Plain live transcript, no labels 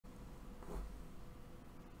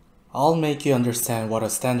I'll make you understand what a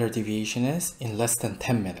standard deviation is in less than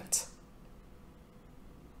 10 minutes.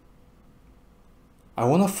 I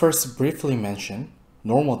want to first briefly mention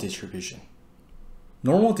normal distribution.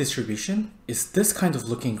 Normal distribution is this kind of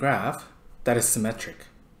looking graph that is symmetric.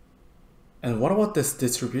 And what about this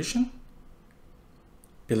distribution?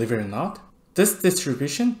 Believe it or not, this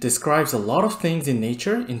distribution describes a lot of things in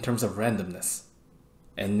nature in terms of randomness.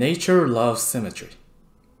 And nature loves symmetry.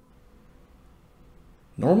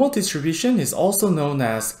 Normal distribution is also known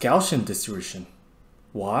as Gaussian distribution.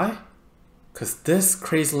 Why? Because this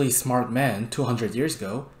crazily smart man 200 years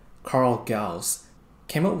ago, Carl Gauss,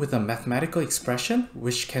 came up with a mathematical expression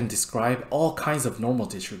which can describe all kinds of normal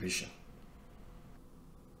distribution.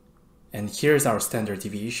 And here's our standard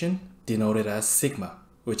deviation, denoted as sigma,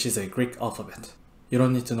 which is a Greek alphabet. You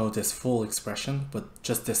don't need to know this full expression, but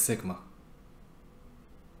just this sigma.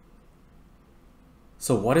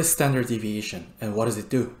 So what is standard deviation and what does it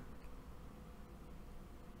do?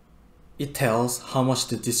 It tells how much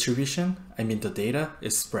the distribution, the data,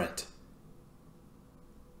 is spread.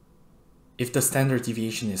 If the standard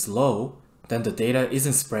deviation is low, then the data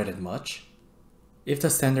isn't spreaded much. If the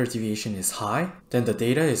standard deviation is high, then the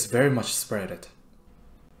data is very much spreaded.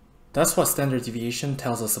 That's what standard deviation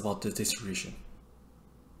tells us about the distribution.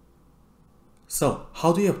 So,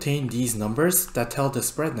 how do you obtain these numbers that tell the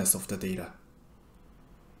spreadness of the data?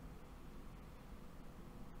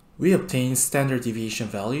 We obtain standard deviation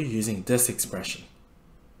value using this expression.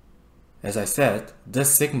 As I said,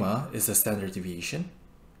 this sigma is the standard deviation,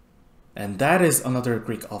 and that is another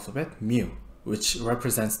Greek alphabet, mu, which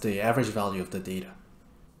represents the average value of the data.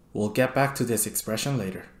 We'll get back to this expression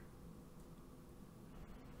later.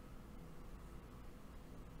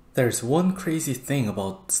 There's one crazy thing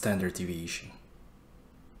about standard deviation.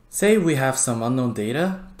 Say we have some unknown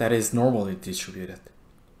data that is normally distributed.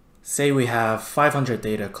 Say we have 500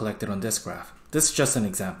 data collected on this graph. This is just an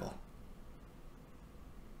example.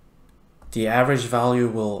 The average value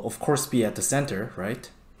will of course be at the center,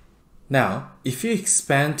 right? Now, if you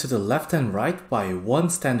expand to the left and right by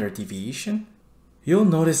one standard deviation, you'll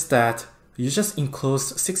notice that you just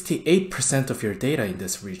enclosed 68% of your data in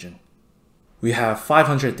this region. We have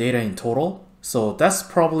 500 data in total, so that's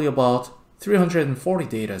probably about 340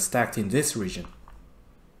 data stacked in this region.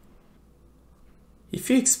 If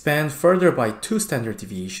you expand further by 2 standard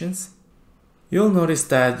deviations, you'll notice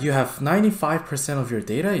that you have 95% of your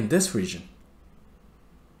data in this region.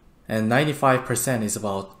 And 95% is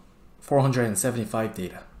about 475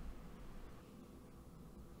 data.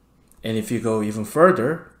 And if you go even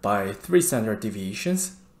further by 3 standard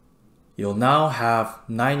deviations, you'll now have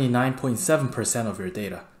 99.7% of your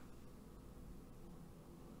data.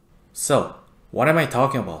 So, what am I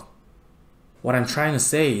talking about? What I'm trying to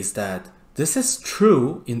say is that this is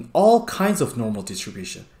true in all kinds of normal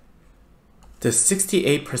distribution. The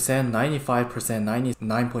 68%, 95%,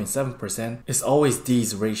 99.7% is always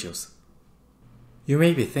these ratios. You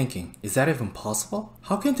may be thinking, is that even possible?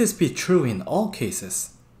 How can this be true in all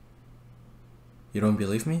cases? You don't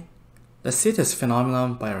believe me? Let's see this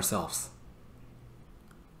phenomenon by ourselves.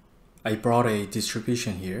 I brought a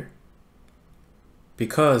distribution here.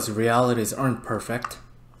 Because realities aren't perfect,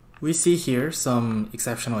 we see here some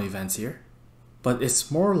exceptional events here, but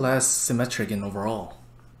it's more or less symmetric in overall.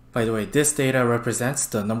 By the way, this data represents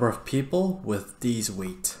the number of people with these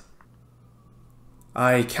weight.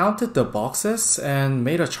 I counted the boxes and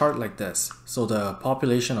made a chart like this, so the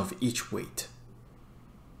population of each weight.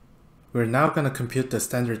 We're now going to compute the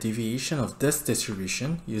standard deviation of this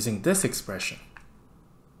distribution using this expression.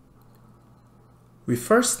 We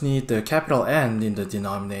first need the capital N in the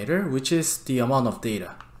denominator, which is the amount of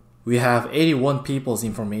data. We have 81 people's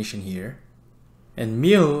information here. And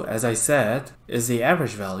mu, as I said, is the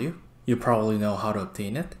average value. You probably know how to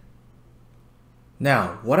obtain it.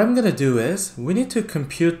 Now, what I'm going to do is, we need to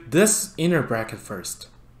compute this inner bracket first.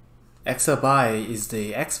 X sub I is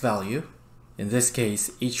the x value, in this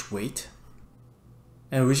case each weight.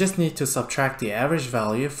 And we just need to subtract the average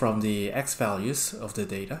value from the x values of the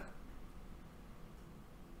data.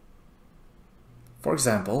 For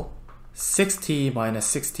example, 60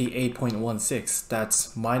 minus 68.16,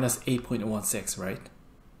 that's minus 8.16, right?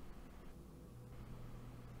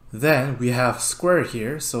 Then we have square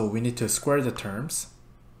here, so we need to square the terms.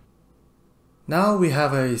 Now we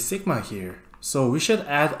have a sigma here, so we should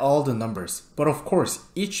add all the numbers. But of course,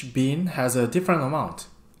 each bin has a different amount.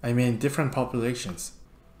 Different populations.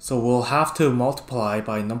 So we'll have to multiply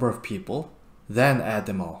by number of people, then add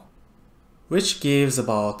them all. Which gives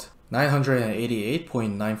about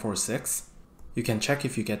 988.946. You can check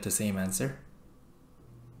if you get the same answer.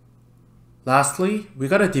 Lastly, we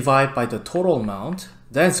gotta divide by the total amount,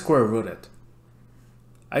 then square root it.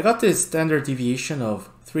 I got this standard deviation of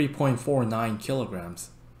 3.49 kilograms.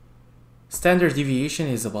 Standard deviation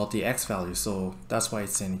is about the x value, so that's why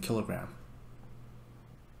it's in kilogram.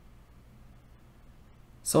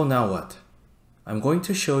 So now what? I'm going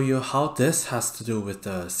to show you how this has to do with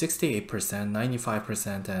the 68%,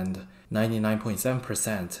 95%, and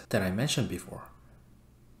 99.7% that I mentioned before.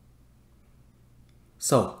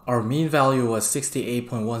 So our mean value was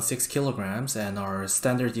 68.16 kilograms and our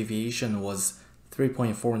standard deviation was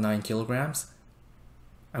 3.49 kilograms.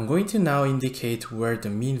 I'm going to now indicate where the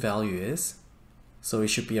mean value is. So it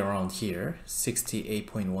should be around here,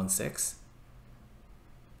 68.16.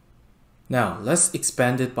 Now let's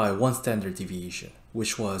expand it by one standard deviation,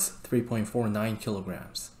 which was 3.49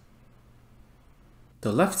 kilograms.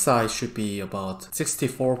 The left side should be about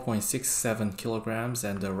 64.67 kilograms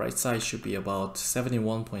and the right side should be about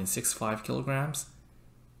 71.65 kilograms.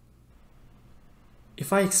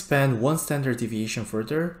 If I expand one standard deviation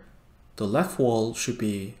further, the left wall should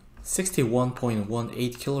be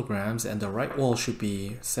 61.18 kilograms and the right wall should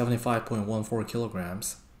be 75.14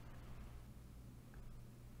 kilograms.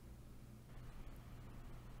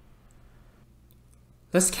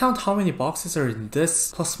 Let's count how many boxes are in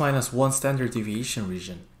this plus minus 1 standard deviation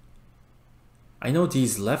region. I know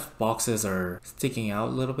these left boxes are sticking out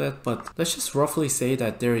a little bit, but let's just roughly say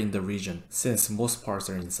that they're in the region since most parts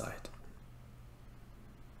are inside.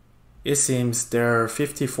 It seems there are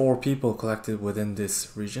 54 people collected within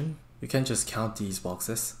this region. You can just count these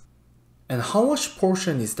boxes. And how much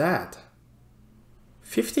portion is that?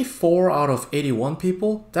 54 out of 81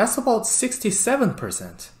 people? That's about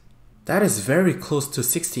 67%. That is very close to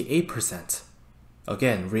 68%.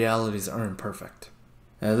 Again, realities aren't perfect.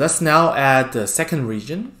 Let's now add the second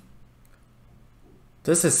region.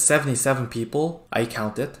 This is 77 people, I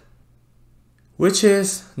counted, which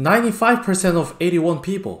is 95% of 81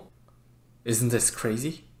 people. Isn't this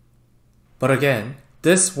crazy? But again,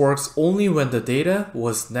 this works only when the data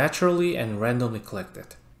was naturally and randomly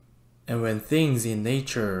collected. And when things in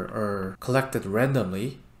nature are collected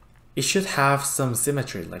randomly, it should have some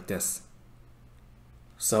symmetry like this.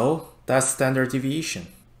 So that's standard deviation.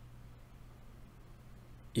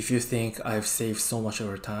 If you think I've saved so much of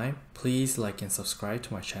your time, please like and subscribe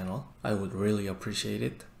to my channel. I would really appreciate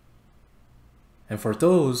it. And for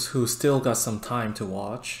those who still got some time to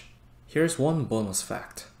watch, here's one bonus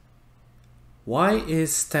fact. Why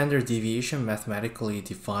is standard deviation mathematically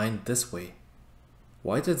defined this way?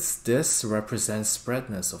 Why does this represent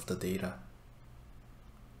spreadness of the data?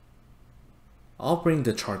 I'll bring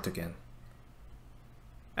the chart again.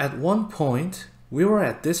 At one point, we were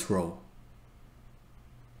at this row.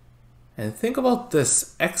 And think about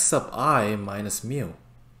this x sub I minus mu.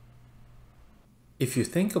 If you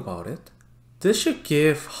think about it, this should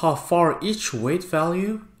give how far each weight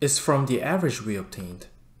value is from the average we obtained.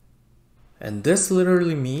 And this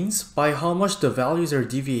literally means by how much the values are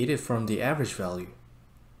deviated from the average value.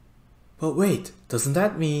 But wait, doesn't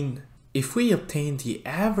that mean if we obtain the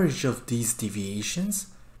average of these deviations,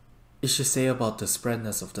 it should say about the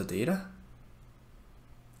spreadness of the data?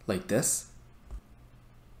 Like this.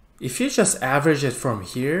 If you just average it from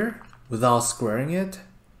here without squaring it,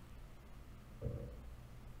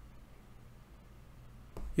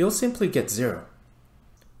 you'll simply get 0.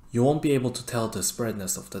 You won't be able to tell the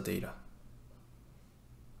spreadness of the data.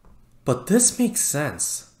 But this makes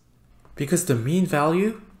sense because the mean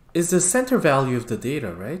value is the center value of the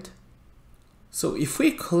data, right? So if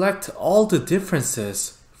we collect all the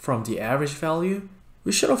differences from the average value,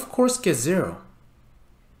 we should of course get 0.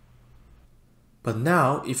 But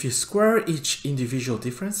now if you square each individual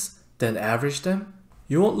difference, then average them,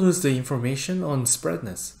 you won't lose the information on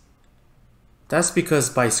spreadness. That's because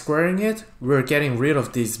by squaring it, we're getting rid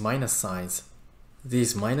of these minus signs.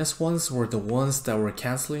 These minus ones were the ones that were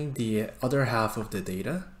canceling the other half of the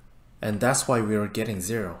data, and that's why we were getting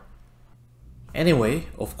 0. Anyway,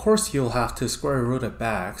 of course you'll have to square root it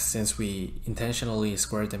back since we intentionally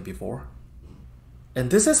squared them before. And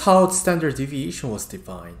this is how standard deviation was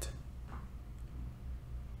defined.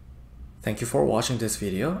 Thank you for watching this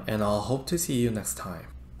video and I'll hope to see you next time.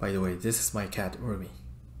 By the way, this is my cat Urmi.